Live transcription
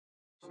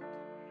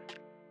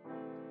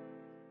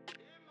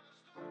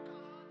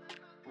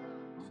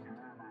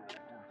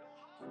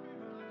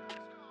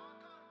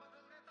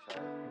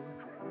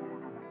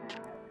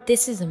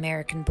This is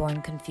American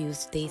Born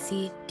Confused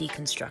Desi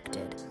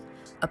Deconstructed,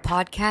 a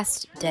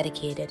podcast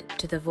dedicated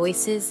to the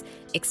voices,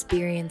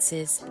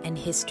 experiences, and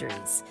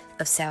histories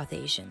of South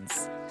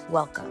Asians.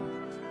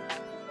 Welcome.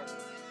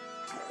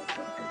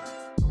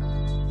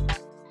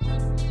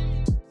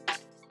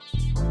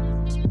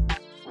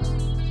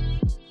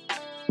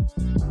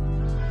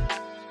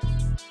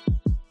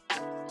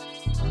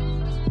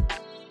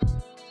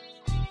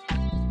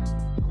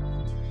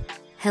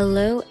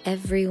 Hello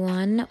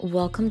everyone,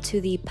 welcome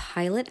to the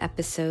pilot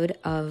episode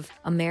of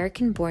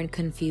American Born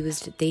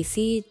Confused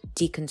Desi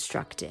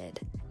Deconstructed.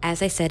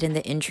 As I said in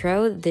the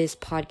intro, this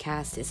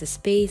podcast is a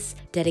space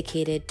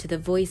dedicated to the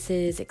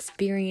voices,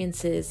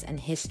 experiences, and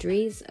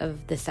histories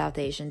of the South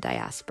Asian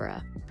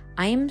diaspora.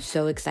 I am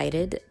so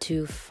excited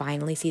to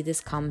finally see this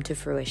come to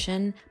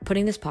fruition.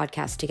 Putting this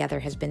podcast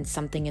together has been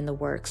something in the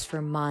works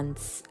for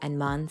months and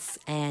months,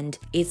 and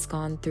it's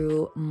gone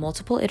through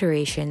multiple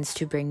iterations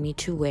to bring me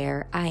to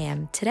where I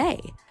am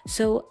today.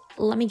 So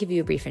let me give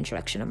you a brief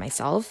introduction of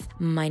myself.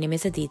 My name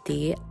is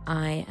Aditi.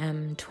 I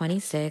am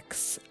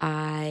 26.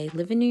 I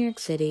live in New York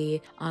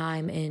City.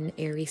 I'm an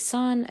Aries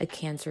sun, a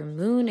Cancer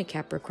moon, a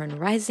Capricorn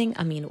rising.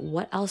 I mean,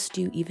 what else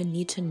do you even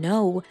need to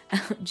know?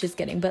 Just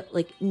kidding. But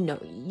no,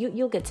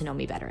 you'll get to know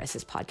me better as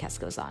this podcast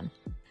goes on.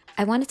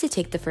 I wanted to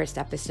take the first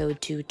episode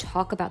to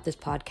talk about this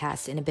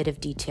podcast in a bit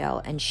of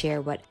detail and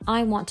share what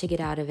I want to get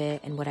out of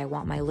it and what I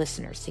want my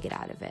listeners to get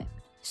out of it.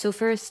 So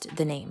first,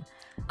 the name,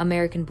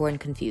 American Born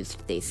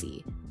Confused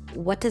Desi.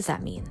 What does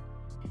that mean?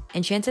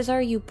 And chances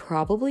are you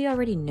probably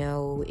already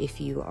know if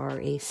you are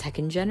a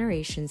second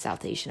generation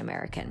South Asian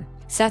American.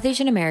 South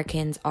Asian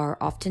Americans are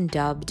often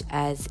dubbed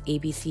as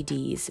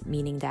ABCDs,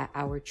 meaning that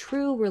our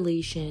true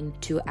relation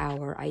to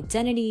our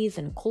identities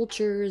and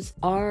cultures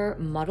are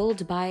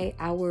muddled by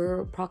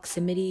our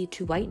proximity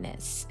to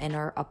whiteness and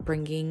our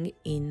upbringing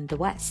in the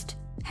West,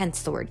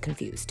 hence the word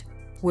confused.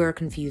 We're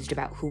confused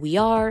about who we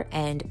are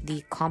and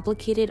the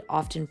complicated,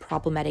 often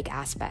problematic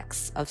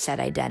aspects of said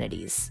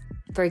identities.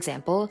 For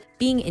example,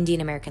 being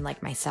Indian American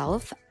like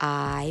myself,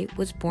 I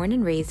was born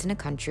and raised in a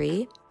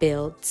country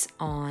built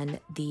on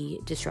the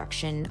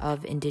destruction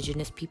of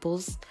indigenous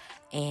peoples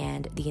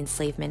and the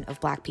enslavement of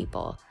Black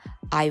people.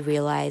 I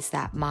realized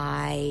that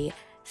my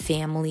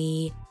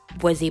family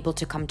was able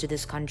to come to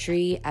this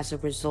country as a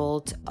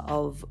result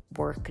of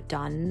work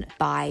done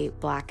by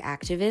Black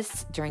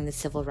activists during the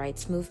Civil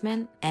Rights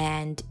Movement.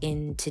 And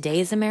in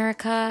today's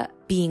America,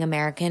 being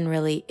American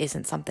really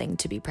isn't something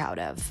to be proud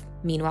of.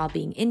 Meanwhile,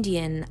 being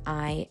Indian,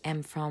 I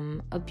am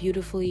from a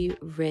beautifully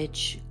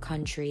rich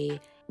country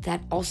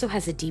that also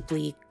has a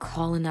deeply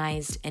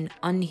colonized and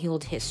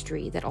unhealed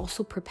history that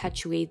also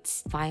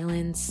perpetuates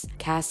violence,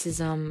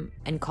 casteism,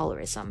 and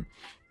colorism.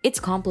 It's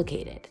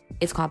complicated,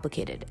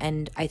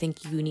 and I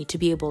think you need to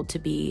be able to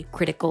be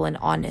critical and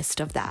honest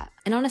of that.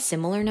 And on a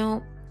similar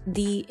note,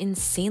 the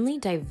insanely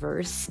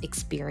diverse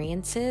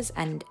experiences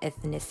and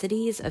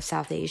ethnicities of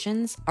South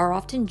Asians are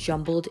often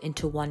jumbled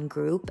into one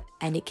group,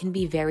 and it can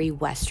be very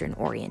Western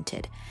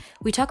oriented.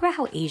 We talk about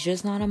how Asia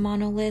is not a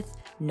monolith.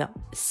 No,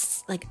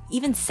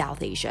 even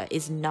South Asia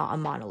is not a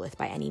monolith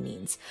by any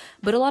means,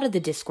 but a lot of the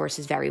discourse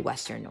is very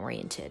Western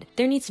oriented.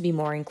 There needs to be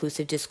more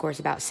inclusive discourse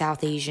about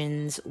South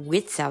Asians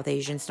with South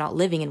Asians not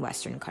living in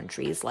Western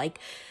countries, like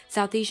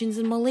South Asians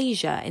in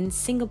Malaysia and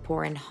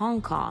Singapore and Hong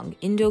Kong,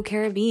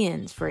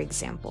 Indo-Caribbeans, for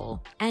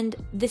example. And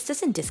this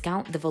doesn't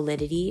discount the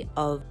validity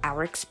of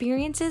our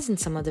experiences and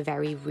some of the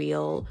very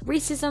real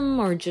racism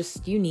or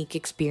just unique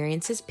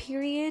experiences,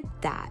 period,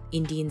 that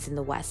Indians in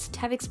the West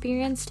have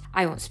experienced.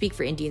 I won't speak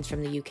for Indians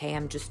from the UK,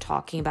 I'm just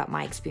talking about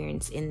my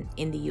experience in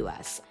the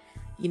US.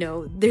 You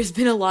know, there's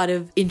been a lot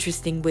of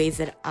interesting ways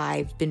that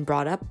I've been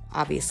brought up,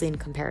 obviously in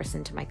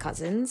comparison to my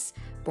cousins,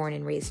 born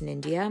and raised in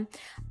India.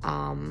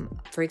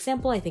 For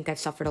example, I think I've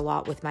suffered a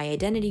lot with my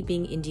identity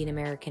being Indian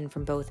American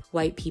from both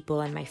white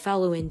people and my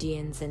fellow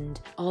Indians, and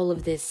all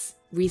of this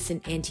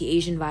recent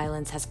anti-Asian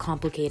violence has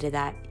complicated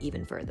that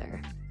even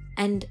further.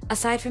 And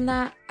aside from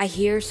that, I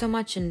hear so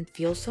much and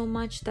feel so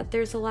much that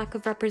there's a lack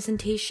of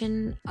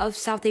representation of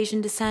South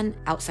Asian descent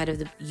outside of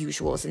the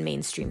usuals in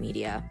mainstream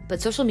media.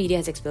 But social media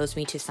has exposed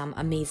me to some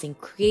amazing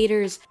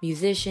creators,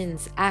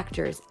 musicians,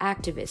 actors,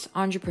 activists,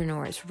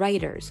 entrepreneurs,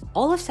 writers,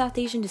 all of South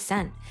Asian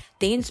descent.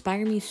 They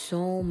inspire me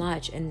so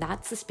much, and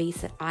that's the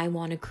space that I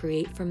want to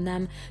create from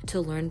them,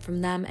 to learn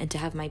from them, and to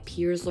have my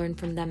peers learn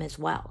from them as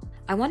well.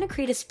 I want to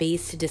create a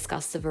space to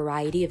discuss the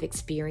variety of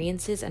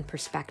experiences and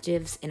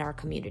perspectives in our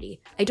community.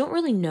 I don't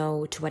really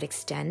know to what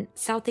extent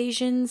South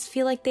Asians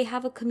feel like they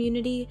have a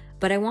community,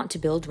 but I want to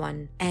build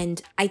one.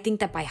 And I think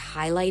that by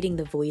highlighting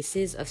the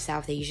voices of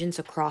South Asians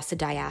across the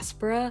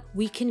diaspora,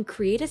 we can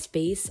create a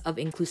space of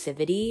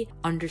inclusivity,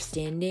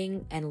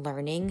 understanding, and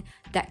learning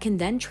that can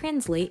then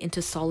translate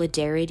into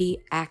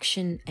solidarity,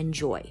 action, and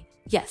joy.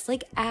 Yes,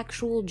 like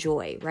actual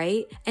joy,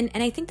 right? And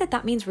I think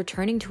that means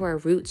returning to our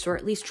roots, or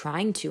at least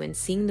trying to, and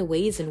seeing the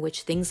ways in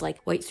which things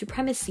like white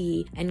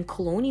supremacy and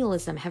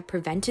colonialism have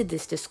prevented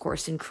this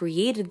discourse and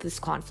created this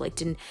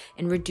conflict and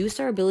reduced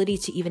our ability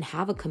to even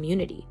have a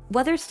community.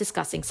 Whether it's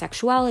discussing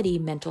sexuality,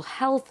 mental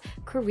health,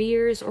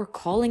 careers, or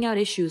calling out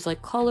issues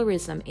like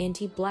colorism,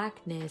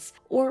 anti-Blackness,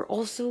 or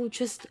also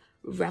just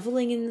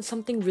reveling in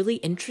something really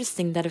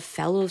interesting that a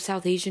fellow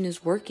South Asian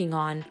is working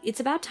on. It's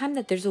about time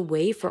that there's a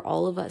way for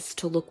all of us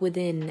to look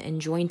within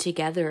and join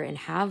together and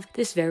have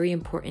this very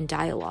important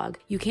dialogue.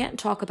 You can't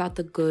talk about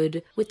the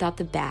good without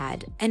the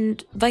bad,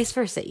 and vice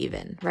versa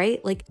even,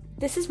 right? Like,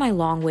 this is my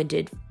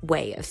long-winded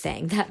way of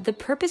saying that the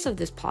purpose of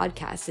this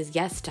podcast is,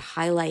 yes, to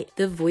highlight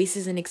the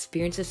voices and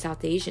experiences of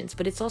South Asians,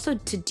 but it's also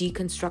to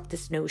deconstruct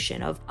this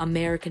notion of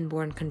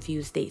American-born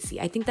confused Desi.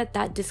 I think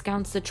that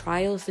discounts the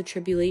trials, the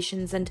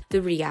tribulations, and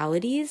the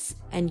realities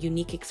and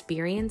unique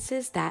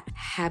experiences that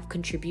have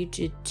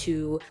contributed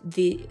to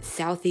the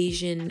South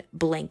Asian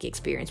blank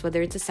experience,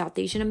 whether it's a South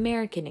Asian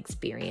American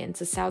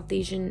experience, a South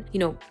Asian,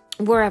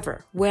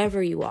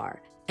 wherever you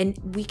are. And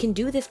we can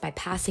do this by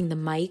passing the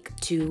mic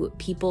to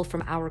people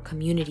from our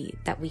community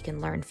that we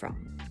can learn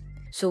from.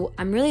 So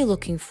I'm really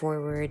looking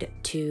forward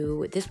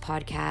to this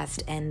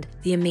podcast and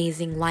the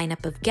amazing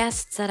lineup of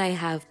guests that I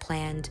have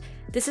planned.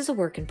 This is a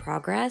work in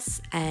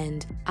progress,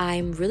 and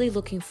I'm really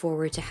looking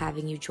forward to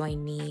having you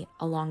join me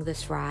along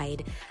this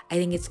ride. I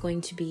think it's going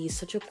to be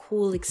such a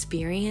cool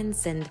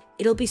experience, and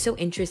it'll be so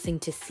interesting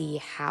to see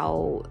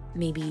how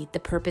maybe the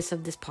purpose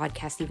of this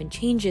podcast even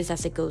changes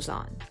as it goes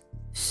on.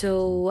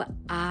 So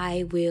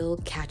I will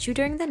catch you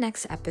during the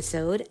next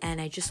episode, and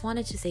I just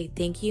wanted to say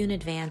thank you in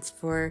advance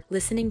for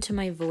listening to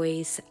my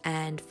voice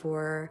and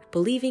for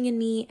believing in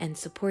me and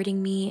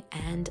supporting me,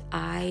 and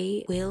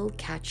I will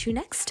catch you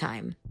next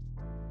time.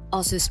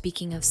 Also,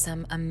 speaking of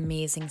some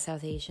amazing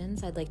South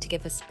Asians, I'd like to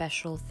give a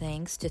special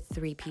thanks to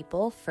 3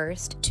 people.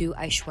 First, to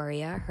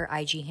Aishwarya. Her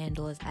IG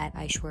handle is at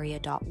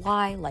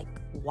aishwarya.y, like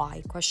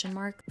Y ?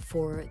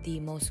 For the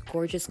most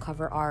gorgeous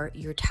cover art.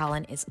 Your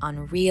talent is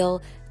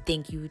unreal.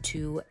 Thank you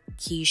to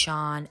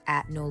Keyshawn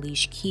at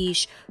Nolish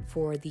Keish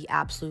for the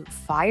absolute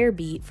fire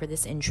beat for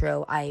this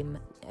intro. I'm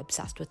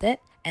obsessed with it.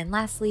 And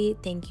lastly,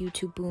 thank you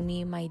to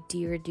Boomy, my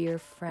dear, dear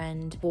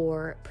friend,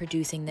 for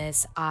producing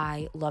this.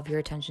 I love your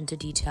attention to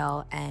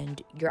detail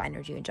and your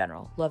energy in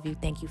general. Love you.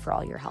 Thank you for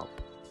all your help.